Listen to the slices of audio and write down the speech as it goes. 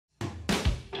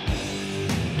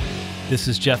This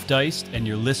is Jeff Deist, and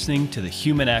you're listening to the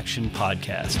Human Action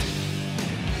Podcast.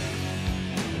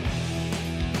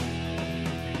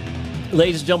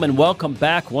 Ladies and gentlemen, welcome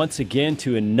back once again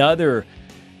to another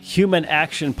Human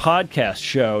Action Podcast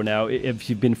show. Now, if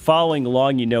you've been following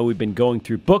along, you know we've been going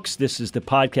through books. This is the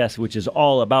podcast which is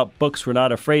all about books. We're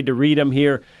not afraid to read them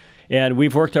here. And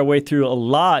we've worked our way through a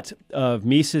lot of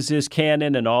Mises's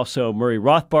canon and also Murray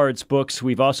Rothbard's books.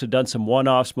 We've also done some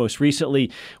one-offs. Most recently,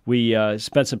 we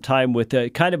spent some time with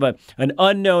an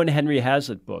unknown Henry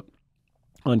Hazlitt book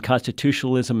on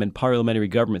constitutionalism and parliamentary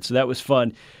government. So that was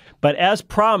fun. But as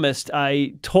promised,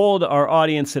 I told our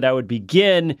audience that I would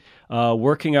begin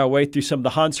working our way through some of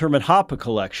the Hans Hoppe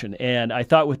collection. And I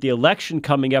thought with the election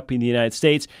coming up in the United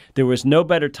States, there was no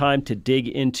better time to dig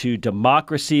into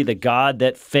Democracy, the God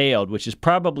That Failed, which is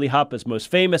probably Hoppe's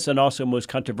most famous and also most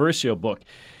controversial book.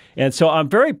 And so I'm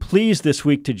very pleased this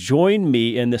week to join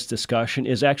me in this discussion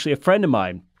is actually a friend of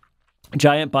mine,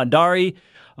 Jayant Bhandari,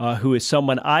 who is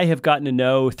someone I have gotten to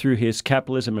know through his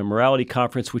Capitalism and Morality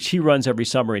Conference, which he runs every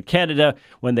summer in Canada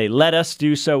when they let us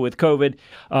do so with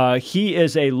COVID. He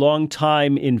is a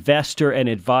longtime investor and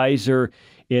advisor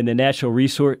in the natural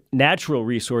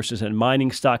resources and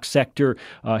mining stock sector.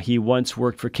 He once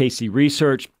worked for Casey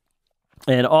Research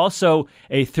and also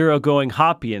a thoroughgoing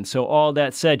Hoppian. So all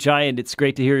that said, Jayant, it's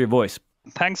great to hear your voice.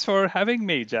 Thanks for having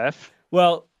me, Jeff.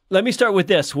 Well, let me start with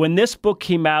this. When this book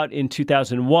came out in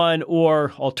 2001,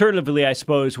 or alternatively, I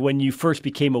suppose, when you first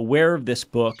became aware of this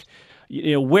book,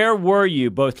 where were you,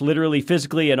 both literally,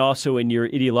 physically, and also in your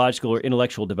ideological or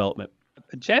intellectual development?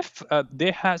 Jeff,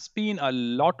 there has been a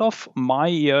lot of my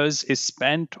years is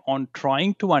spent on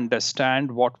trying to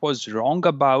understand what was wrong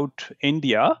about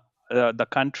India, the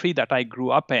country that I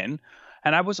grew up in.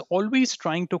 And I was always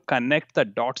trying to connect the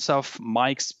dots of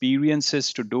my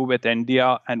experiences to do with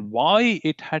India and why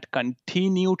it had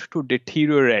continued to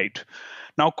deteriorate.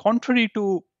 Now, contrary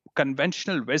to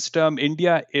conventional wisdom,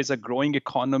 India is a growing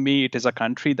economy. It is a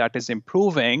country that is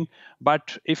improving.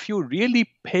 But if you really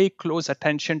pay close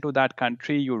attention to that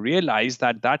country, you realize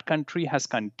that that country has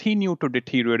continued to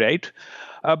deteriorate.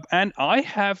 And I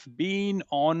have been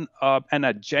on an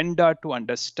agenda to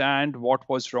understand what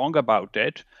was wrong about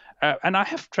it. And I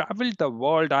have traveled the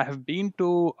world. I have been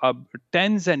to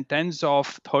tens and tens of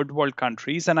third world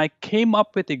countries, and I came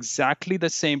up with exactly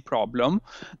the same problem,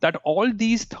 that all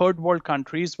these third world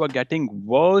countries were getting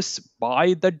worse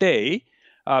by the day,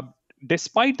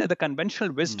 despite that the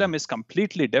conventional wisdom is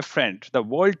completely different. The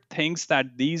world thinks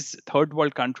that these third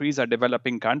world countries are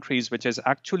developing countries, which is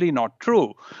actually not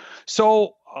true.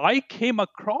 So I came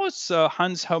across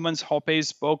Hans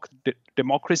Hoppe's book,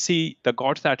 Democracy, the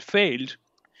God That Failed.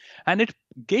 And it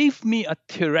gave me a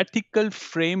theoretical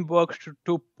framework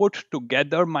to put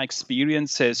together my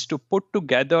experiences, to put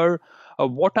together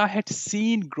what I had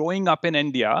seen growing up in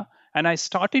India. And I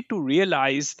started to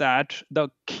realize that the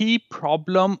key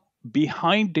problem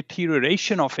behind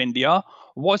deterioration of India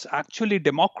was actually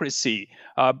democracy.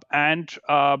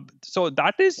 So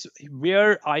that is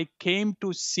where I came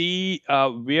to see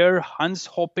where Hans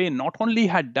Hoppe not only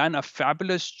had done a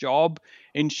fabulous job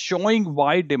in showing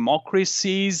why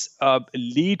democracies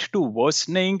lead to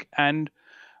worsening and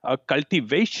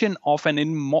cultivation of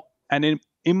an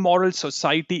immoral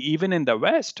society even in the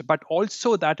West, but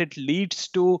also that it leads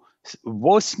to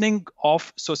worsening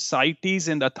of societies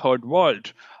in the third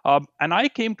world. And I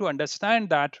came to understand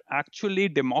that actually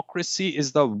democracy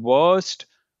is the worst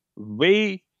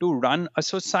way to run a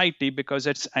society because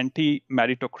it's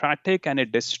anti-meritocratic and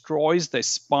it destroys the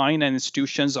spine and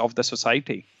institutions of the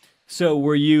society. So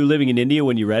were you living in India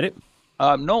when you read it?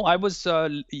 No, I was,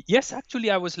 yes,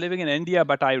 actually I was living in India,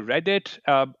 but I read it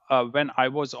when I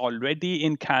was already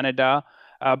in Canada.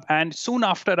 And soon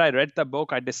after I read the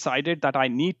book, I decided that I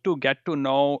need to get to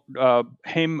know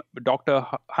him, Dr.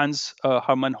 Hans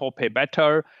Hermann Hoppe,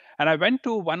 better. And I went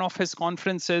to one of his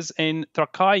conferences in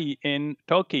Trakai in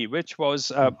Turkey, which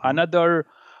was another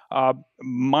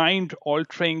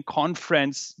mind-altering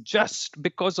conference just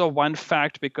because of one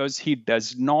fact, because he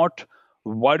does not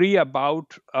worry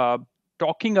about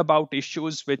talking about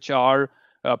issues which are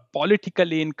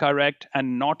politically incorrect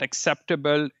and not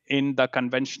acceptable in the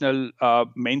conventional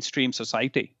mainstream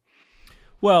society.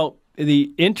 Well,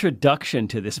 the introduction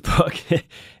to this book,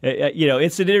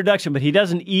 it's an introduction, but he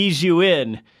doesn't ease you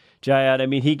in, Jayant. I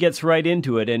mean, he gets right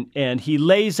into it, and he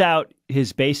lays out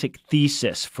his basic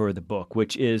thesis for the book,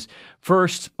 which is,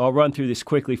 first, I'll run through this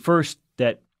quickly. First,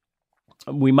 that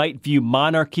we might view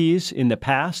monarchies in the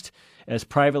past as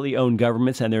privately owned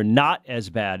governments, and they're not as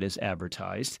bad as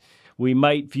advertised. We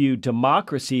might view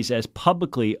democracies as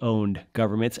publicly owned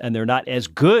governments, and they're not as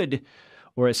good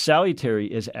or as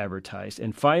salutary as advertised.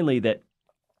 And finally, that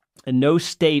no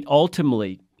state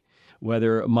ultimately,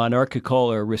 whether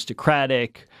monarchical or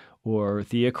aristocratic or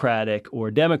theocratic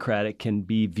or democratic, can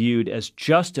be viewed as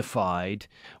justified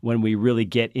when we really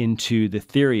get into the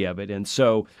theory of it. And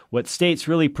so what states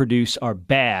really produce are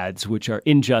bads, which are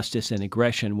injustice and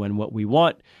aggression, when what we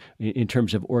want in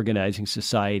terms of organizing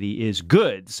society is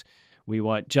goods. We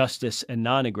want justice and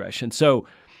non-aggression. So,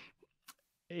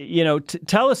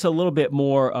 tell us a little bit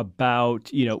more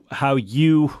about, how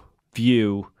you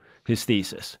view his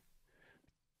thesis.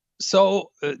 So,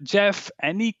 Jeff,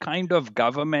 any kind of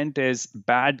government is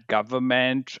bad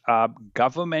government.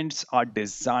 Governments are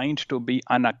designed to be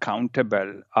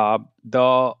unaccountable.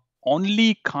 The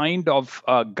only kind of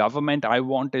government I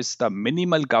want is the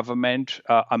minimal government,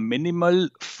 a minimal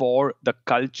for the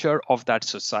culture of that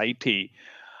society.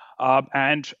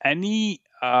 And any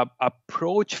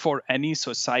approach for any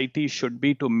society should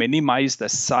be to minimize the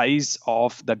size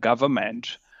of the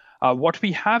government. What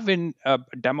we have in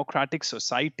democratic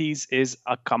societies is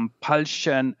a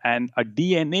compulsion, and a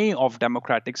DNA of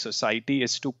democratic society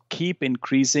is to keep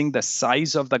increasing the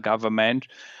size of the government,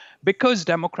 because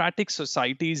democratic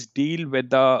societies deal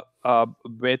with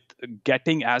with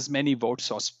getting as many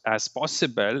votes as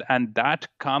possible, and that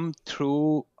come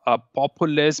through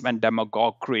populism and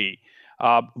demagoguery.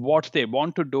 What they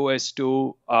want to do is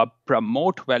to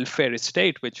promote welfare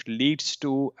state, which leads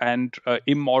to an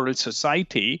immoral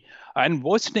society and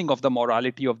worsening of the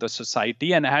morality of the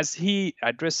society. And as he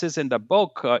addresses in the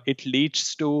book, it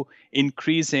leads to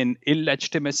increase in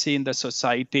illegitimacy in the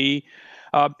society.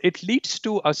 It leads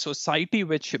to a society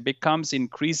which becomes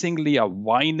increasingly a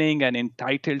whining and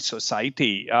entitled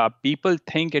society. People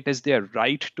think it is their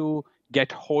right to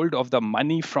get hold of the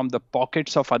money from the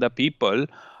pockets of other people,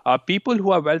 people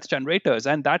who are wealth generators.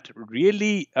 And that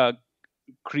really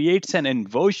creates an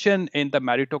inversion in the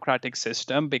meritocratic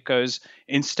system, because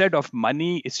instead of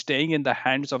money staying in the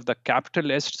hands of the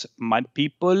capitalists,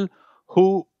 people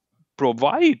who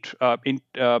provide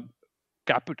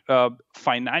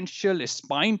financial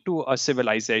spine to a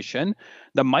civilization,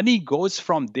 the money goes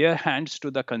from their hands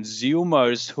to the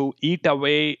consumers, who eat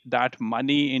away that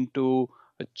money into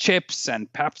chips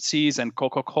and Pepsis and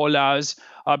Coca-Colas.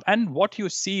 And what you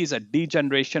see is a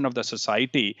degeneration of the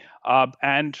society.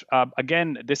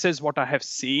 Again, this is what I have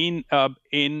seen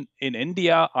in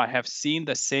India. I have seen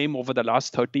the same over the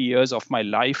last 30 years of my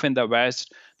life in the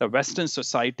West. The Western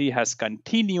society has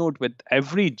continued with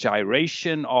every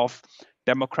gyration of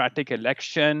democratic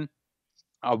election,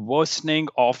 a worsening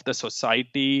of the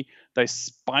society. The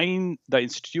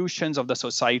institutions of the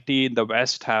society in the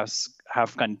West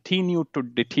have continued to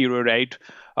deteriorate,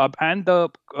 and the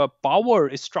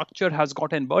power structure has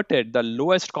got inverted. The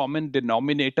lowest common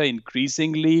denominator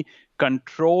increasingly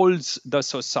controls the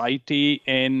society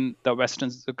in the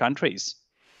Western countries.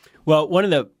 Well, one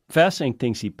of the fascinating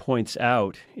things he points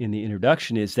out in the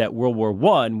introduction is that World War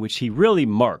I, which he really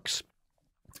marks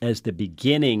as the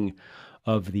beginning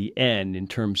of the end in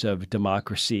terms of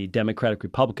democracy, democratic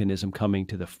republicanism coming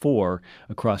to the fore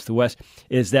across the West,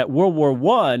 is that World War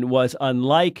I was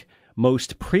unlike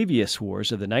most previous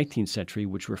wars of the 19th century,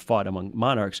 which were fought among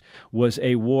monarchs, was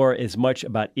a war as much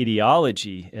about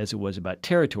ideology as it was about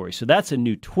territory. So that's a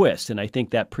new twist, and I think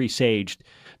that presaged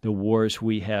the wars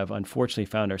we have unfortunately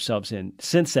found ourselves in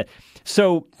since then.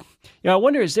 So, I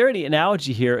wonder, is there any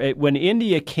analogy here? When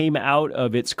India came out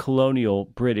of its colonial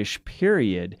British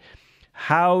period,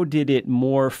 how did it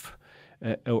morph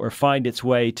or find its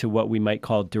way to what we might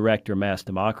call direct or mass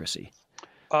democracy?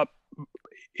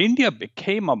 India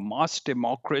became a mass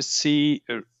democracy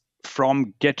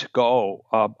from get-go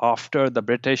after the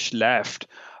British left.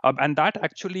 And that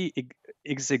actually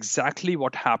is exactly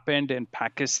what happened in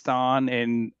Pakistan,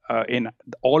 in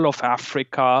all of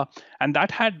Africa. And that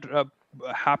had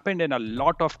happened in a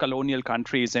lot of colonial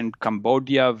countries, in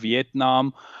Cambodia,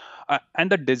 Vietnam.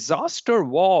 And the disaster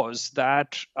was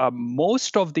that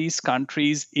most of these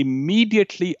countries,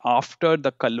 immediately after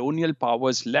the colonial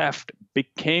powers left,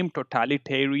 became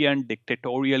totalitarian,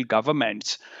 dictatorial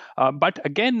governments. But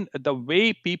again, the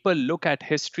way people look at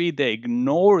history, they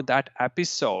ignore that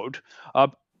episode.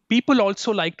 People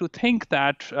also like to think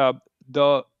that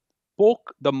the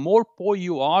more poor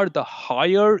you are, the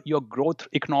higher your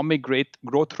economic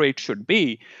growth rate should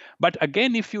be. But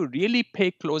again, if you really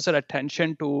pay closer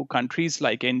attention to countries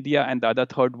like India and the other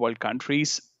third world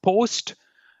countries, post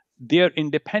their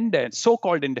independence,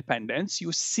 so-called independence,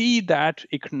 you see that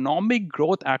economic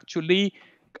growth actually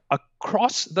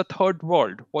across the third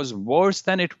world was worse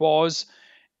than it was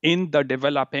in the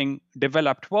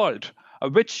developed world,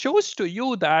 which shows to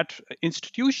you that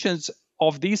institutions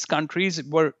of these countries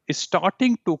is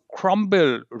starting to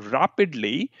crumble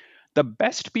rapidly, the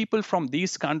best people from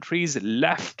these countries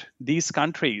left these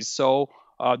countries. So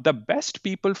the best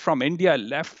people from India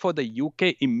left for the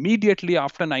UK immediately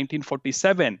after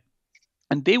 1947,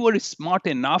 and they were smart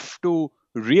enough to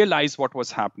realize what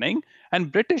was happening.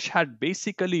 And British had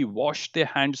basically washed their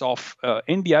hands off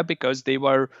India, because they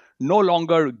were no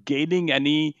longer gaining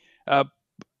any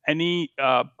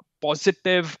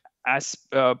positive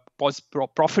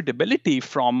profitability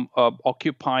from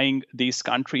occupying these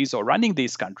countries or running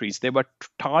these countries. They were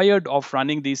tired of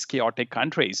running these chaotic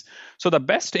countries. So the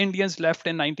best Indians left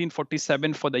in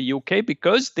 1947 for the UK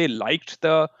because they liked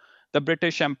the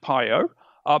British Empire.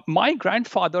 My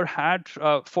grandfather had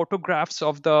photographs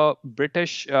of the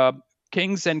British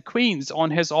kings and queens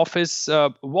on his office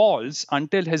walls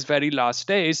until his very last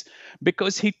days,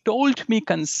 because he told me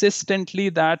consistently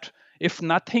that if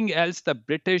nothing else, the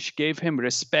British gave him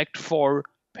respect for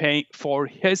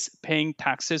his paying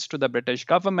taxes to the British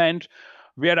government.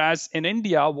 Whereas in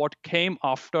India, what came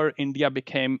after India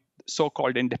became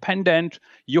so-called independent,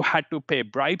 you had to pay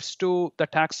bribes to the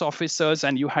tax officers,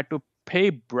 and you had to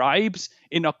pay bribes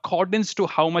in accordance to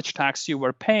how much tax you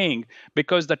were paying,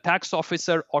 because the tax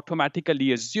officer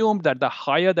automatically assumed that the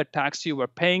higher the tax you were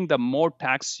paying, the more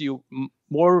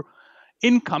more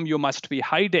income you must be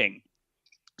hiding.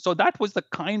 So that was the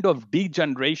kind of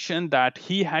degeneration that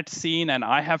he had seen and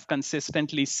I have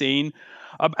consistently seen.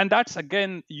 And that's,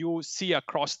 again, you see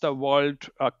across the world,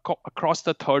 across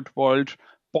the third world,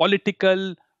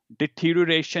 political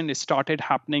deterioration started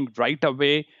happening right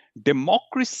away.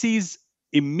 Democracies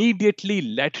immediately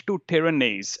led to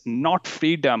tyrannies, not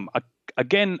freedom.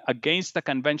 Again, against the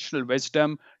conventional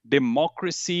wisdom,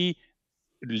 democracy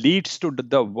leads to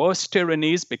the worst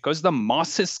tyrannies, because the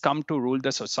masses come to rule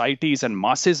the societies, and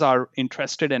masses are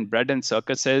interested in bread and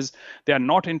circuses. They are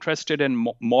not interested in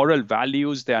moral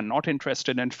values. They are not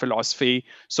interested in philosophy.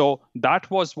 So that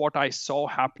was what I saw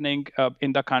happening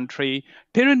in the country.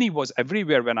 Tyranny was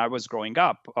everywhere when I was growing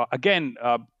up. Again,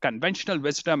 conventional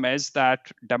wisdom is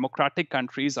that democratic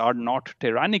countries are not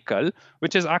tyrannical,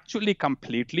 which is actually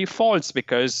completely false,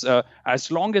 because as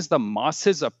long as the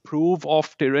masses approve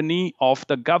of tyranny of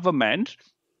the government,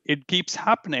 it keeps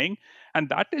happening. And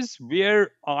that is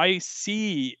where I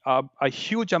see a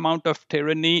huge amount of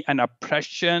tyranny and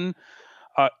oppression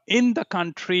in the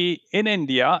country, in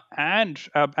India. And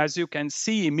as you can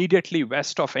see, immediately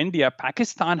west of India,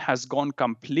 Pakistan has gone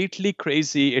completely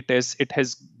crazy. It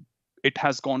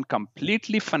has gone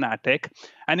completely fanatic,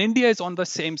 and India is on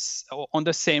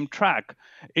the same track.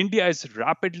 India is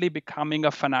rapidly becoming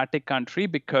a fanatic country,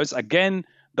 because, again,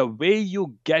 the way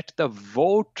you get the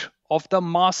vote of the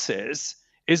masses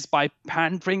is by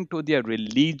pandering to their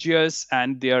religious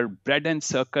and their bread and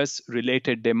circus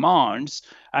related demands,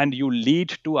 and you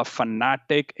lead to a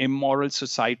fanatic, immoral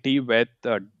society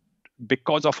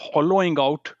because of hollowing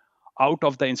out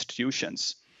of the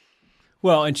institutions.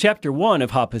 Well, and chapter 1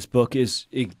 of Hoppe's book is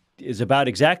about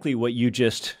exactly what you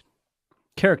just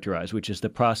characterized, which is the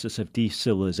process of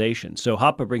decivilizations. So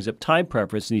Hoppe brings up time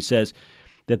preference, and he says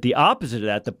that the opposite of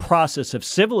that, the process of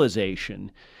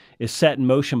civilization, is set in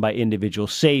motion by individual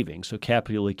savings. So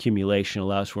capital accumulation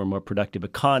allows for a more productive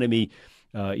economy.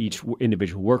 Each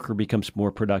individual worker becomes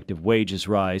more productive. Wages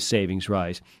rise, savings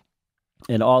rise.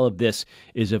 And all of this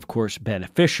is, of course,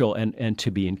 beneficial and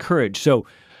to be encouraged. So,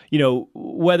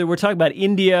 whether we're talking about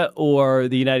India or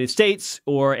the United States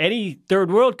or any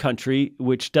third world country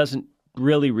which doesn't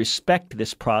really respect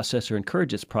this process or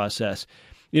encourage this process,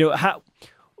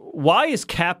 why is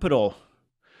capital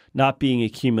not being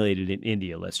accumulated in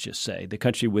India, let's just say, the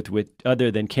country with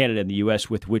other than Canada and the U.S.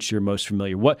 with which you're most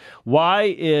familiar?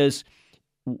 Why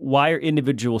are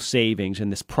individual savings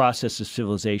and this process of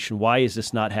civilization, why is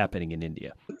this not happening in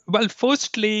India? Well,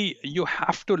 firstly, you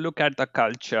have to look at the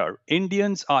culture.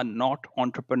 Indians are not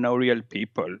entrepreneurial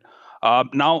people.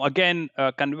 Now, again,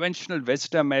 conventional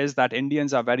wisdom is that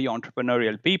Indians are very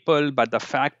entrepreneurial people, but the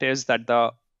fact is that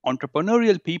the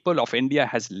entrepreneurial people of India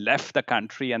has left the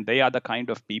country, and they are the kind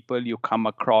of people you come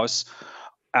across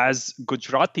as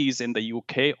Gujaratis in the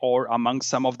UK or among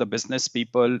some of the business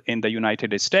people in the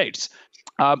United States.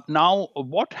 Now,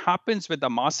 what happens with the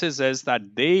masses is that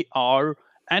they are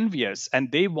envious,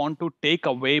 and they want to take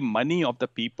away money of the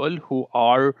people who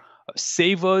are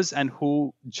savers and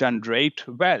who generate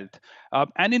wealth.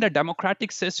 And in a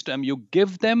democratic system, you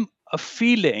give them a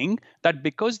feeling that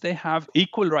because they have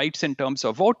equal rights in terms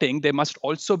of voting, they must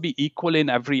also be equal in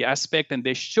every aspect, and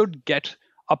they should get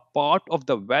a part of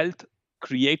the wealth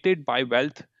created by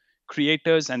wealth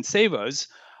creators and savers.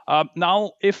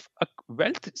 Now, if a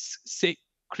wealth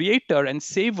creator and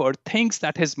saver thinks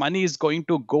that his money is going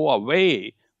to go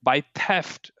away by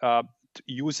theft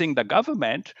using the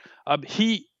government,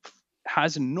 he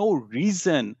has no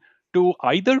reason to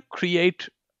either create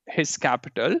his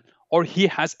capital, or he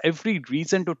has every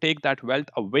reason to take that wealth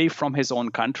away from his own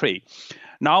country.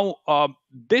 Now,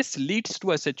 this leads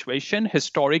to a situation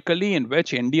historically in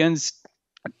which Indians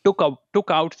took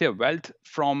out their wealth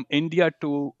from India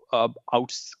to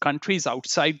countries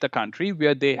outside the country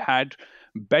where they had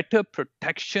better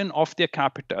protection of their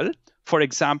capital. For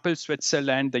example,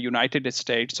 Switzerland, the United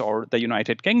States, or the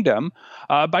United Kingdom.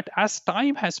 But as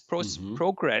time has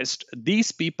progressed,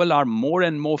 these people are more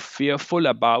and more fearful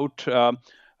about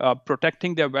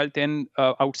protecting their wealth in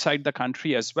outside the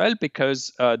country as well,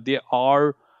 because there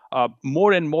are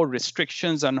more and more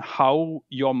restrictions on how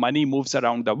your money moves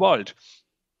around the world.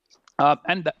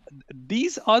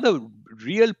 These are the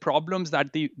real problems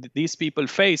that these people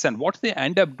face. And what they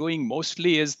end up doing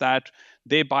mostly is that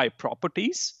they buy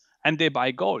properties and they buy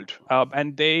gold.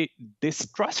 And they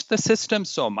distrust the system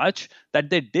so much that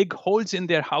they dig holes in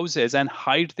their houses and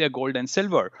hide their gold and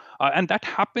silver. And that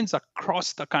happens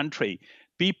across the country.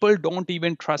 People don't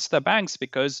even trust the banks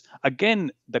because,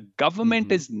 again, the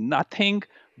government is nothing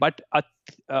but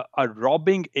a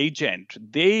robbing agent.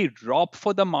 They rob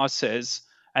for the masses,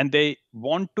 and they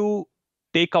want to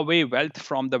take away wealth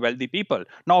from the wealthy people.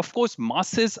 Now, of course,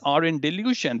 masses are in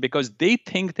delusion because they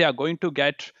think they are going to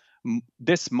get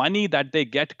this money that they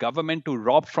get government to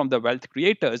rob from the wealth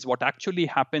creators. What actually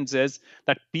happens is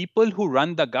that people who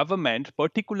run the government,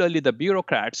 particularly the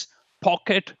bureaucrats,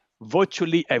 pocket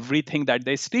virtually everything that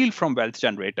they steal from wealth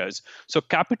generators. So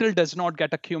capital does not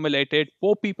get accumulated,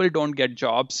 poor people don't get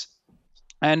jobs,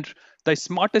 and the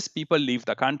smartest people leave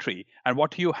the country. And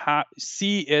what you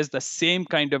see is the same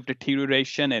kind of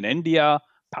deterioration in India,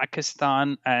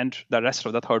 Pakistan, and the rest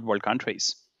of the third world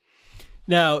countries.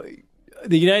 Now,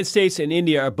 the United States and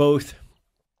India are both,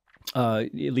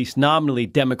 at least nominally,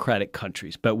 democratic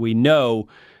countries, but we know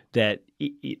that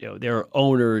there are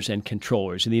owners and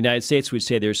controllers. In the United States, we'd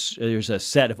say there's a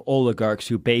set of oligarchs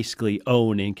who basically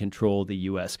own and control the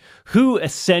U.S. Who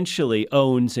essentially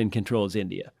owns and controls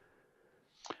India?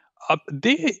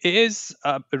 There is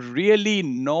really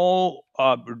no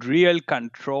real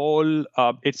control.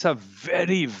 It's a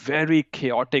very, very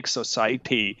chaotic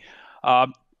society.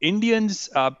 Indians,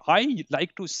 I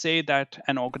like to say that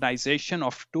an organization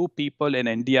of two people in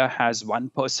India has one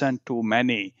person too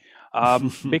many.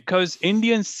 Because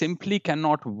Indians simply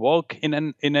cannot work in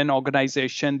an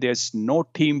organization. There's no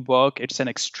teamwork. It's an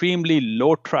extremely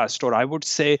low trust, or I would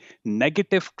say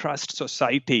negative trust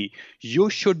society. You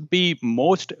should be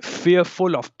most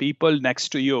fearful of people next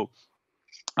to you.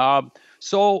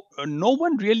 So no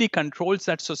one really controls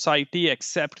that society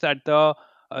except that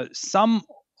some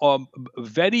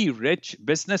very rich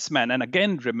businessmen. And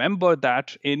again, remember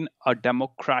that in a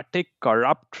democratic,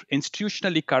 corrupt,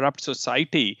 institutionally corrupt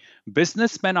society,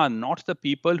 businessmen are not the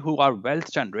people who are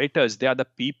wealth generators. They are the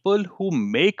people who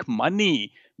make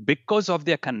money because of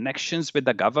their connections with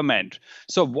the government.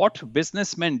 So what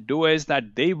businessmen do is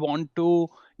that they want to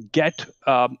get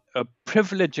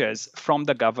privileges from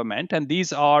the government. And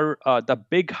these are the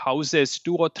big houses,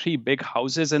 2 or 3 big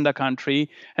houses in the country.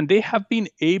 And they have been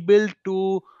able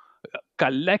to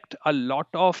collect a lot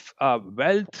of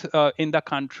wealth in the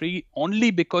country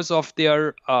only because of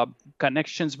their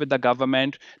connections with the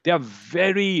government. They are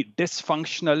very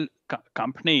dysfunctional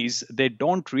companies. They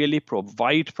don't really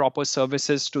provide proper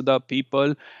services to the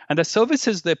people, and the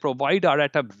services they provide are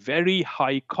at a very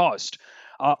high cost.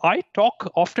 I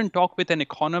often talk with an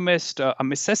economist, a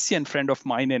Misesian friend of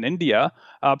mine in India,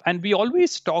 and we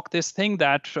always talk this thing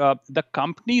that the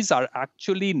companies are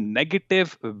actually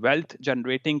negative wealth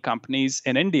generating companies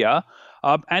in India.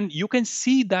 And you can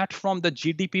see that from the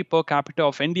GDP per capita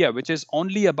of India, which is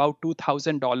only about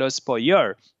 $2,000 per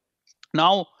year.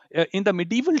 Now, in the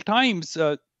medieval times,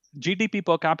 GDP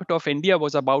per capita of India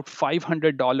was about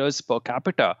 $500 per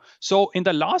capita. So in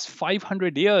the last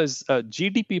 500 years,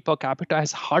 GDP per capita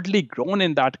has hardly grown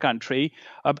in that country.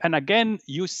 And again,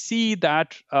 you see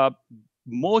that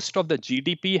most of the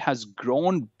GDP has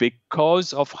grown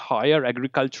because of higher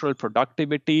agricultural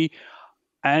productivity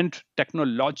and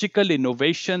technological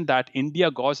innovation that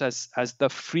India got as the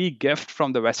free gift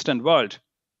from the Western world.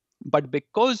 But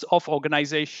because of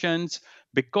organizations,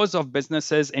 because of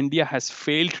businesses, India has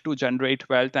failed to generate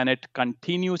wealth, and it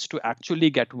continues to actually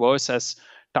get worse as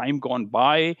time gone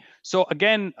by. So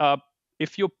again,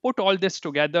 if you put all this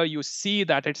together, you see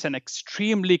that it's an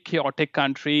extremely chaotic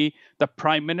country. The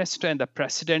prime minister and the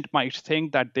president might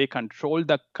think that they control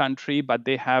the country, but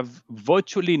they have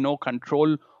virtually no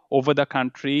control over the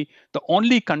country. The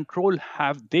only control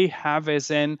they have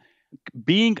is in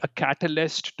being a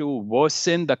catalyst to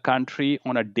worsen the country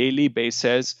on a daily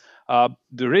basis.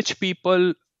 The rich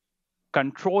people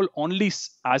control only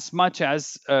as much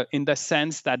as in the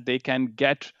sense that they can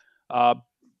get uh,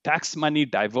 tax money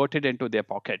diverted into their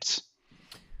pockets.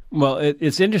 Well,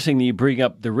 it's interesting that you bring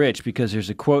up the rich because there's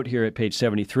a quote here at page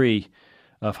 73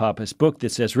 of Hoppe's book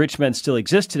that says, "Rich men still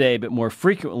exist today, but more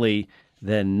frequently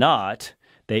than not,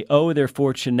 they owe their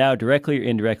fortune now directly or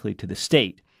indirectly to the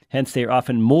state. Hence, they are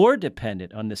often more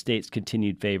dependent on the state's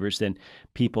continued favors than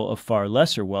people of far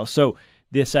lesser wealth." So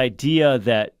this idea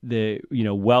that the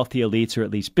wealthy elites, or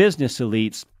at least business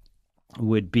elites,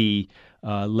 would be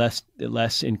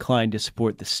less inclined to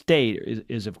support the state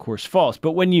is of course false.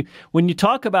 But when you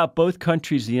talk about both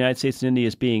countries, the United States and India,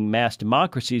 as being mass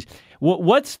democracies,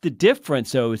 what's the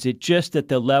difference? Though, is it just that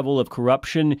the level of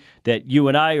corruption that you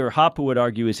and I or Hoppe would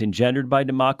argue is engendered by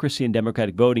democracy and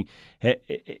democratic voting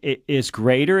is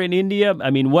greater in India?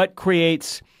 I mean, what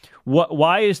creates?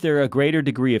 Why is there a greater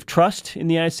degree of trust in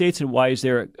the United States, and why is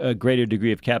there a greater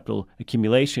degree of capital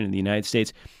accumulation in the United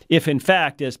States, if in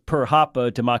fact, as per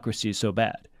Hoppe, democracy is so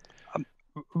bad?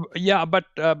 Yeah, but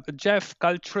Jeff,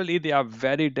 culturally, they are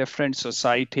very different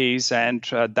societies, and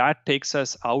that takes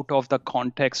us out of the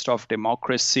context of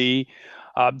democracy.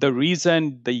 The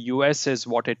reason the US is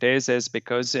what it is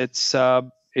because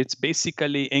it's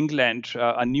basically England,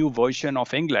 a new version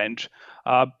of England.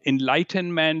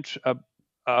 Enlightenment,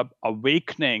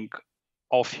 awakening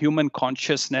of human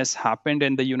consciousness happened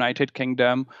in the United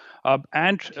Kingdom,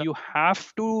 and you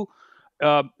have to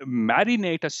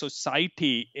marinate a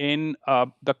society in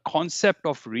the concept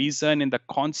of reason, in the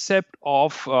concept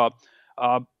of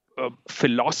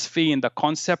philosophy, in the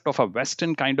concept of a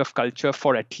Western kind of culture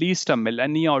for at least a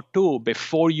millennia or two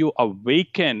before you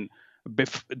awaken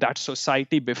that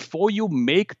society, before you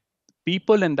make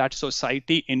people in that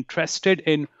society interested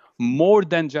in more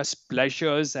than just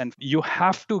pleasures. And you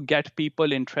have to get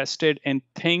people interested in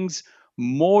things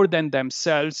more than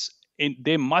themselves.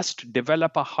 They must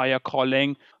develop a higher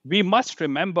calling. We must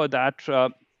remember that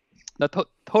the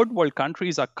third world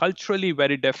countries are culturally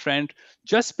very different.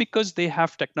 Just because they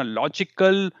have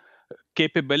technological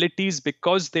capabilities,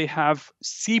 because they have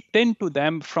seeped into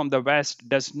them from the West,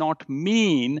 does not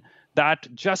mean that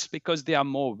just because they are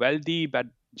more wealthy, but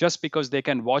just because they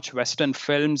can watch Western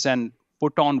films and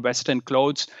put on Western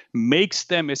clothes makes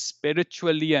them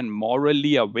spiritually and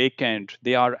morally awakened.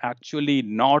 They are actually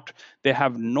not. They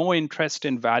have no interest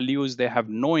in values. They have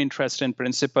no interest in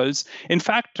principles. In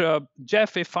fact,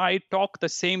 Jeff, if I talk the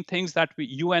same things that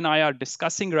you and I are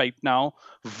discussing right now,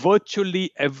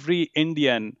 virtually every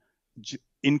Indian,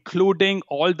 including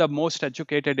all the most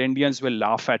educated Indians, will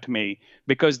laugh at me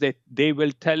because they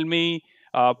will tell me,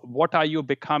 what are you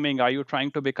becoming? Are you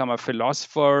trying to become a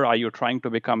philosopher? Are you trying to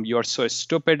become, you're so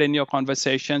stupid in your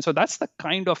conversation? So that's the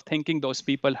kind of thinking those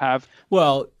people have.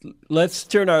 Well, let's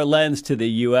turn our lens to the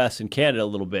U.S. and Canada a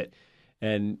little bit,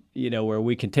 and where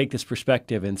we can take this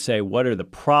perspective and say, what are the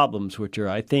problems which are,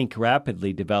 I think,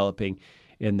 rapidly developing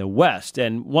in the West?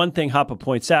 And one thing Hoppe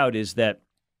points out is that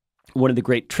one of the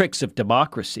great tricks of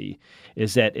democracy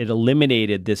is that it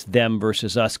eliminated this them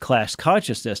versus us class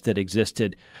consciousness that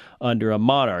existed under a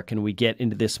monarch. And we get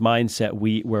into this mindset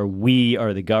where we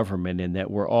are the government and that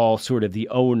we're all sort of the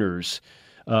owners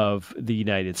of the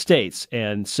United States.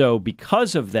 And so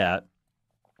because of that,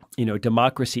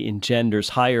 democracy engenders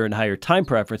higher and higher time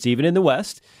preference, even in the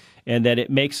West, and that it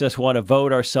makes us want to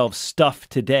vote ourselves stuffed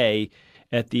today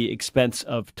at the expense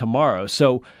of tomorrow.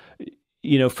 So,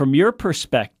 from your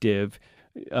perspective,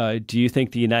 do you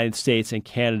think the United States and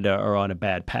Canada are on a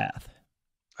bad path?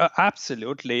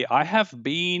 Absolutely. I have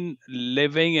been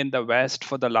living in the West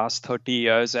for the last 30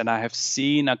 years, and I have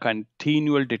seen a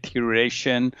continual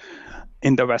deterioration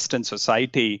in the Western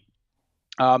society.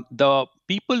 The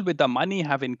people with the money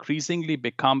have increasingly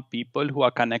become people who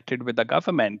are connected with the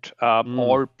government,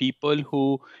 or people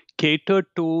who cater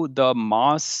to the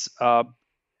mass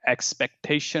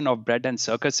expectation of bread and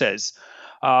circuses.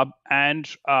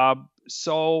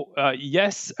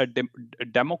 Yes, a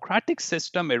democratic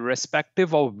system,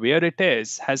 irrespective of where it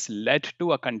is, has led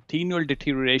to a continual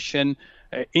deterioration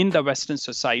in the Western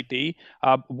society.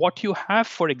 What you have,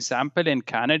 for example, in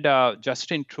Canada,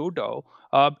 Justin Trudeau,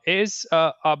 is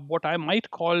what I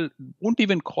won't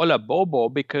even call a bobo,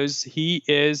 because he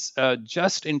is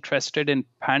just interested in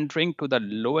pandering to the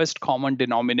lowest common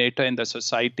denominator in the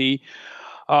society.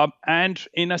 And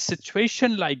in a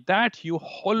situation like that, you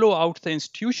hollow out the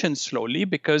institutions slowly,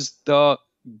 because the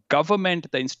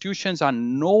government, the institutions are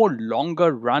no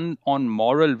longer run on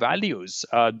moral values.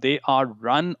 They are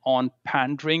run on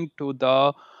pandering to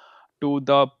the to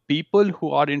the people who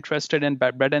are interested in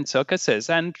bread and circuses.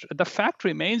 And the fact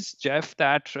remains, Jeff,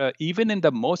 that even in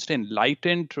the most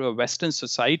enlightened Western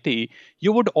society,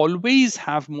 you would always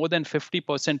have more than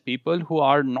 50% people who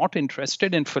are not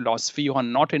interested in philosophy, who are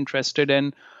not interested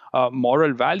in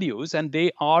moral values, and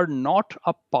they are not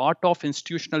a part of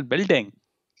institutional building.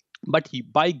 But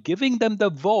by giving them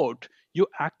the vote, you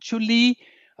actually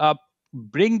uh,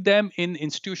 bring them in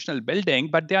institutional building,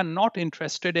 but they are not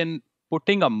interested in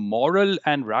putting a moral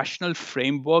and rational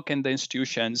framework in the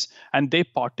institutions, and they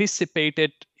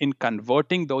participated in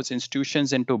converting those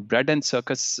institutions into bread and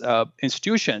circus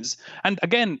institutions. And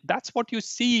again, that's what you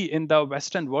see in the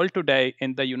Western world today,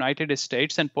 in the United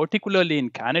States, and particularly in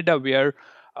Canada, where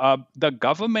the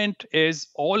government is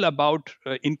all about,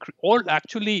 all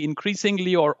actually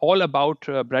increasingly, or all about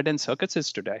bread and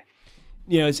circuses today.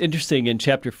 It's interesting in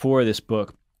chapter 4 of this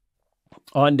book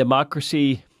on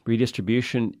democracy,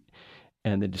 redistribution,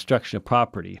 and the destruction of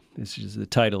property. This is the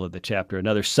title of the chapter,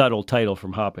 another subtle title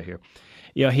from Hoppe here.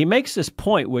 He makes this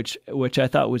point, which I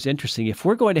thought was interesting. If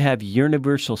we're going to have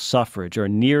universal suffrage or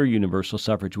near universal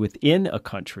suffrage within a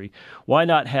country, why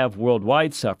not have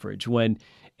worldwide suffrage?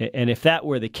 And if that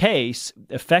were the case,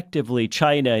 effectively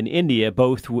China and India,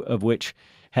 both of which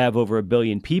have over 1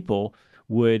 billion people,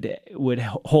 would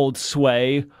hold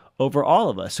sway over all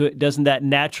of us. So doesn't that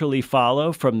naturally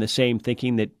follow from the same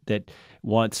thinking that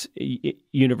wants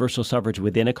universal suffrage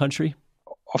within a country?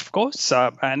 Of course.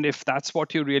 And if that's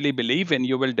what you really believe in,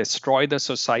 you will destroy the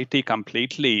society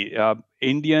completely.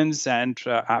 Indians and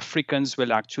Africans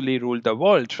will actually rule the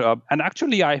world. And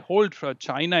actually, I hold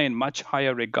China in much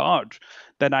higher regard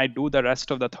than I do the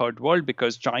rest of the third world,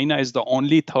 because China is the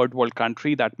only third world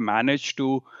country that managed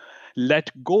to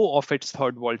let go of its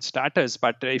third world status.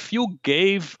 But if you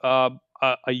gave a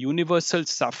universal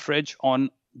suffrage on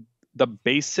the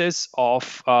basis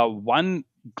of one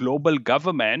global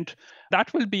government,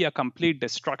 that will be a complete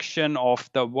destruction of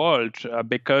the world,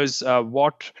 because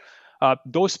what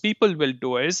those people will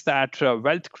do is that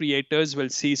wealth creators will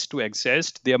cease to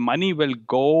exist. Their money will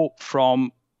go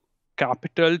from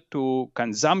capital to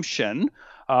consumption.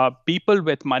 People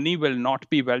with money will not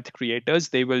be wealth creators.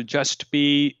 They will just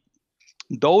be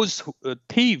those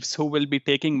thieves who will be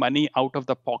taking money out of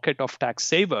the pocket of tax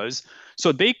savers.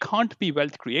 So they can't be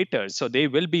wealth creators. So they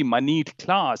will be moneyed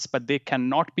class, but they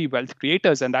cannot be wealth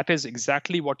creators. And that is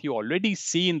exactly what you already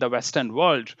see in the Western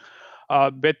world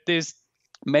with this.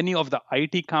 Many of the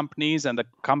IT companies and the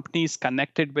companies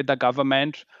connected with the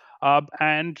government.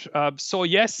 So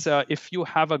yes, if you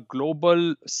have a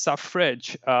global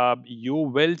suffrage, you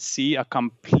will see a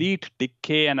complete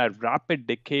decay and a rapid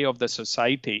decay of the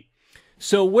society.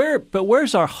 So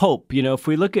where's our hope? If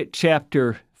we look at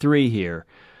chapter 3 here,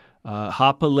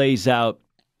 Hoppe lays out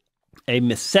a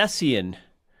Misesian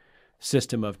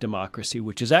system of democracy,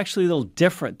 which is actually a little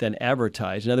different than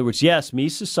advertised. In other words, yes,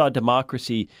 Mises saw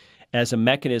democracy as a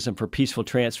mechanism for peaceful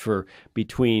transfer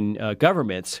between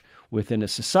governments within a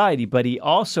society, but he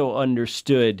also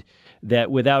understood that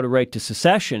without a right to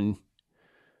secession,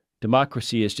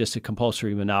 democracy is just a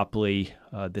compulsory monopoly,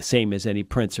 the same as any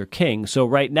prince or king. So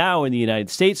right now in the United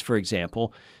States, for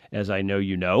example, as I know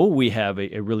you know, we have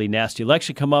a really nasty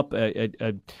election come up,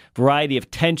 a variety of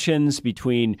tensions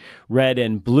between red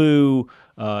and blue,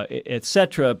 et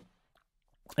cetera.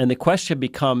 And the question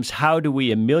becomes, how do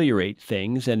we ameliorate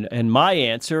things? And my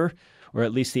answer, or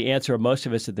at least the answer of most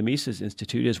of us at the Mises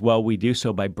Institute, is, well, we do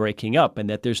so by breaking up, and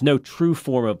that there's no true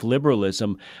form of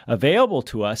liberalism available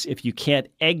to us if you can't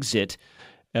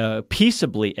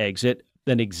peaceably exit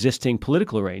an existing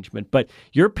political arrangement. But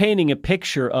you're painting a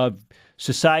picture of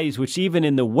societies which, even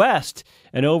in the West,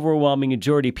 an overwhelming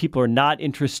majority of people are not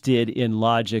interested in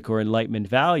logic or Enlightenment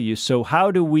values. So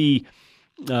how do we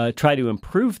try to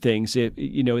improve things? It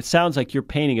sounds like you're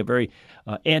painting a very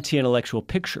anti-intellectual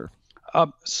picture.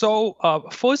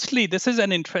 Firstly, this is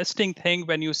an interesting thing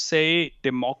when you say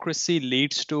democracy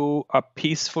leads to a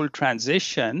peaceful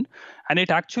transition, and it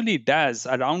actually does.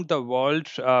 Around the world,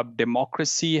 wherever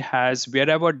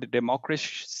the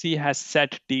democracy has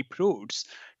set deep roots,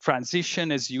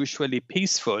 transition is usually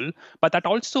peaceful, but that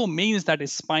also means that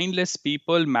spineless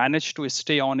people manage to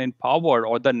stay on in power,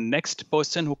 or the next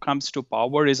person who comes to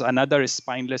power is another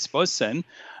spineless person.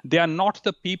 They are not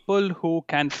the people who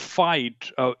can fight.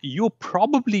 You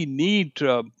probably need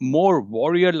more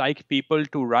warrior-like people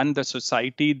to run the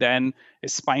society than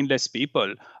spineless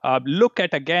people. Look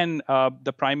at, again,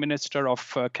 the Prime Minister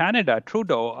of Canada,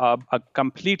 Trudeau, a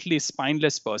completely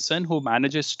spineless person who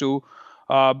manages to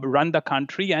run the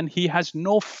country, and he has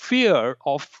no fear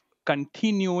of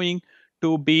continuing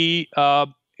to be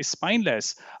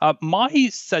spineless. My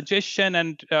suggestion,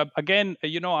 and again,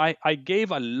 I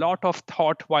gave a lot of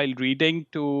thought while reading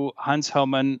to Hans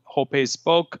Hermann Hoppe's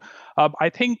book. I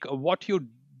think what you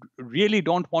really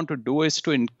don't want to do is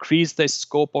to increase the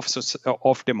scope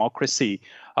of democracy.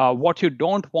 What you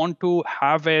don't want to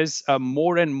have is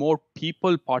more and more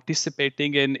people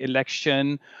participating in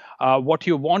election. What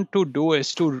you want to do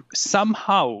is to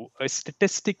somehow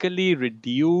statistically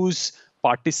reduce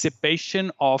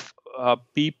participation of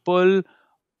people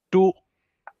to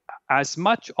as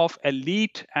much of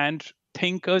elite and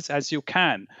thinkers as you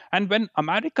can. And when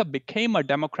America became a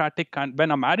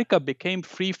when America became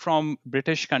free from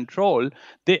British control,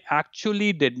 they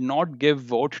actually did not give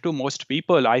vote to most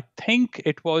people. I think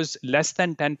it was less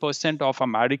than 10% of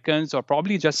Americans, or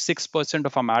probably just 6%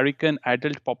 of American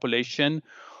adult population,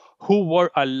 who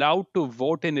were allowed to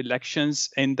vote in elections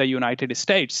in the United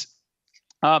States.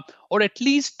 Or at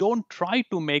least don't try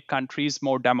to make countries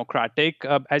more democratic.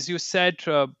 As you said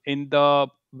in the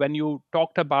when you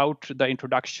talked about the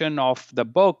introduction of the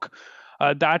book,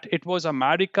 that it was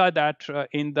America that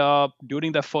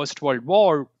during the First World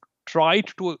War tried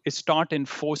to start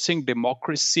enforcing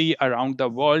democracy around the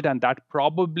world, and that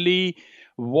probably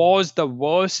was the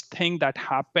worst thing that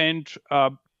happened uh,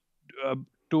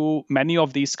 to many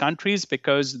of these countries,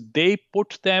 because they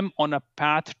put them on a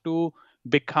path to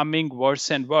becoming worse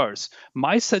and worse.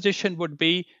 My suggestion would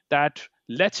be that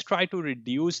let's try to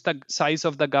reduce the size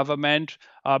of the government,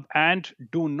 and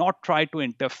do not try to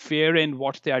interfere in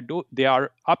what they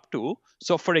are up to.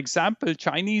 So, for example,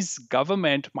 Chinese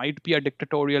government might be a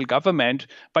dictatorial government,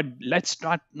 but let's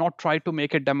not try to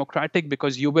make it democratic,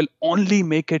 because you will only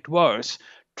make it worse.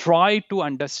 Try to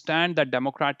understand that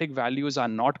democratic values are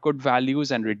not good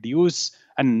values, and reduce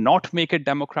and not make it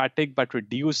democratic, but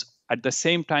reduce at the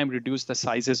same time, reduce the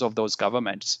sizes of those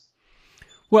governments.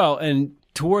 Well, and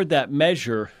toward that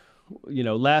measure,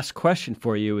 last question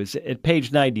for you is at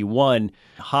page 91,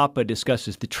 Hoppe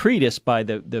discusses the treatise by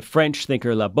the French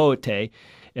thinker Labote,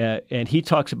 and he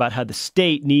talks about how the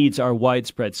state needs our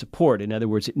widespread support. In other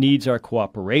words, it needs our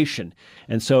cooperation.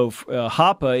 And so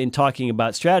Hoppe, in talking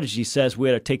about strategy, says we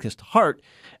ought to take this to heart,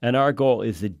 and our goal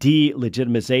is the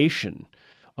delegitimization,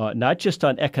 not just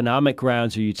on economic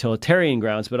grounds or utilitarian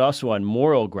grounds, but also on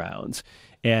moral grounds,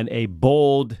 and a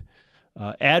bold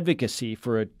advocacy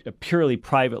for a purely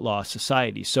private law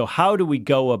society. So how do we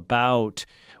go about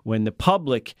when the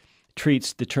public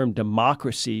treats the term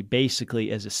democracy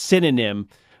basically as a synonym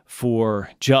for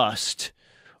just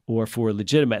or for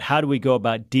legitimate? How do we go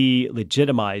about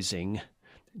delegitimizing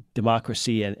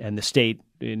democracy and the state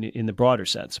in the broader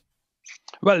sense?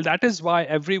 Well, that is why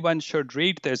everyone should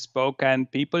read this book, and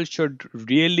people should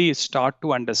really start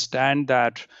to understand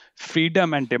that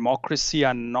freedom and democracy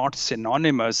are not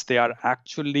synonymous. They are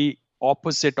actually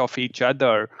opposite of each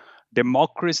other.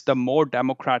 Democracy, the more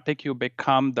democratic you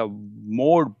become, the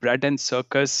more bread and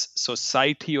circus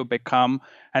society you become,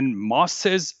 and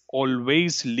masses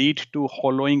always lead to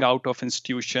hollowing out of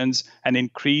institutions and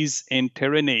increase in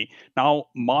tyranny. Now,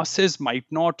 masses might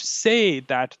not say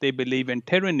that they believe in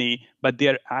tyranny, but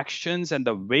their actions and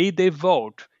the way they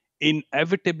vote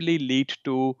inevitably lead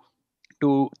to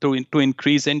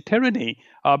increase in tyranny.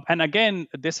 And again,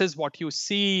 this is what you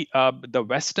see. The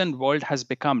Western world has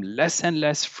become less and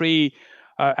less free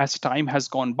as time has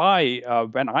gone by.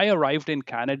 When I arrived in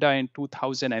Canada in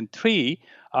 2003,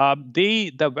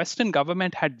 the Western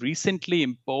government had recently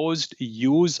imposed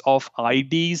use of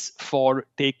IDs for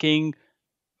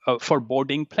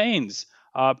boarding planes.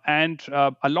 And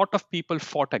a lot of people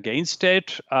fought against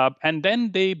it. And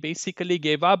then they basically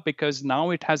gave up, because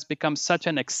now it has become such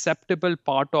an acceptable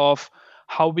part of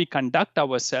how we conduct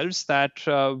ourselves that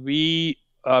we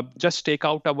just take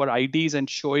out our IDs and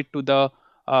show it to the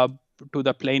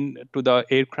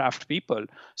aircraft people.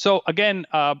 So again,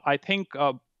 I think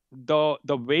the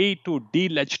way to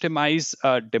delegitimize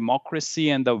democracy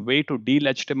and the way to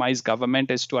delegitimize government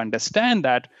is to understand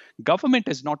that government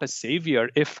is not a savior.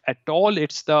 If at all,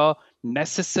 it's the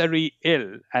necessary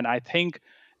ill. And I think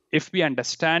if we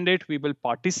understand it, we will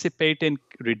participate in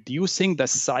reducing the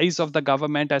size of the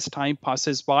government as time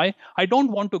passes by. I don't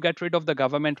want to get rid of the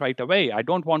government right away. I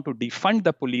don't want to defund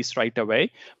the police right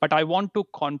away, but I want to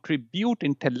contribute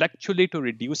intellectually to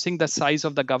reducing the size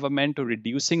of the government, to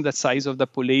reducing the size of the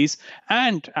police,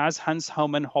 and as Hans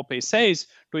Hermann Hoppe says,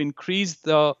 to increase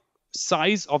the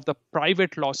size of the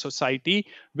private law society,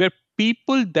 where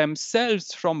people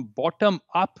themselves from bottom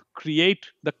up create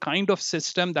the kind of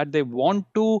system that they want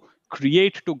to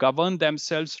create to govern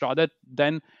themselves, rather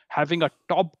than having a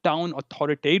top-down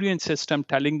authoritarian system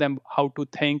telling them how to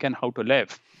think and how to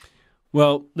live.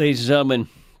 Well, ladies and gentlemen,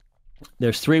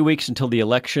 There's 3 weeks until the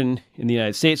election in the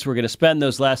United States. We're going to spend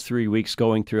those last 3 weeks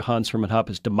going through Hans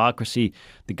Hoppe's Democracy,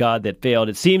 the God That Failed.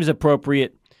 It seems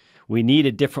appropriate. We need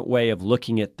a different way of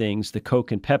looking at things. The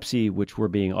Coke and Pepsi, which we're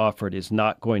being offered, is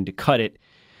not going to cut it.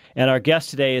 And our guest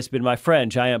today has been my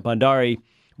friend, Jayant Bhandari.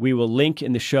 We will link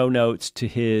in the show notes to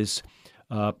his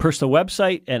personal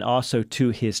website and also to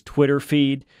his Twitter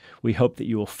feed. We hope that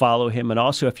you will follow him. And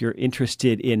also, if you're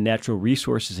interested in natural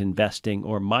resources investing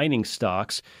or mining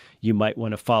stocks, you might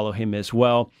want to follow him as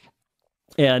well.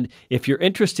 And if you're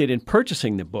interested in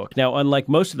purchasing the book, now, unlike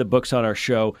most of the books on our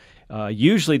show,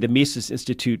 usually the Mises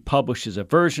Institute publishes a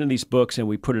version of these books and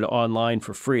we put it online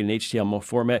for free in HTML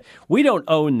format. We don't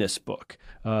own this book.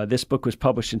 This book was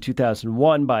published in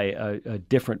 2001 by a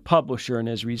different publisher, and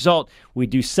as a result, we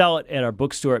do sell it at our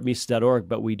bookstore at Mises.org,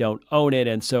 but we don't own it,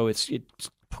 and so it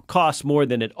costs more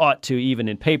than it ought to, even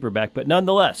in paperback. But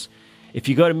nonetheless, if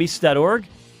you go to Mises.org,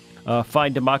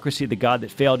 find Democracy, the God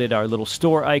That Failed at our little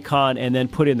store icon, and then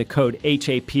put in the code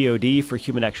HAPOD for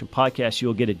Human Action Podcast,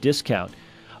 you'll get a discount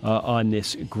on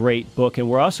this great book. And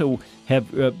we also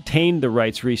have obtained the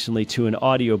rights recently to an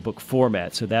audiobook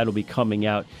format, so that'll be coming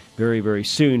out very, very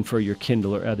soon for your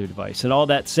Kindle or other device. And all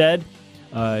that said,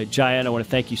 Jayant, I want to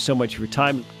thank you so much for your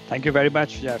time. Thank you very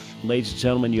much, Jeff. Ladies and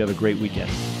gentlemen, you have a great weekend.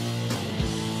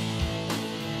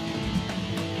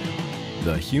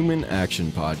 The Human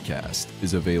Action Podcast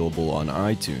is available on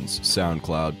iTunes,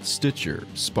 SoundCloud, Stitcher,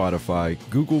 Spotify,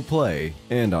 Google Play,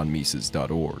 and on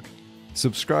Mises.org.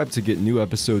 Subscribe to get new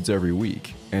episodes every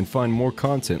week and find more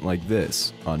content like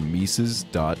this on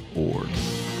Mises.org.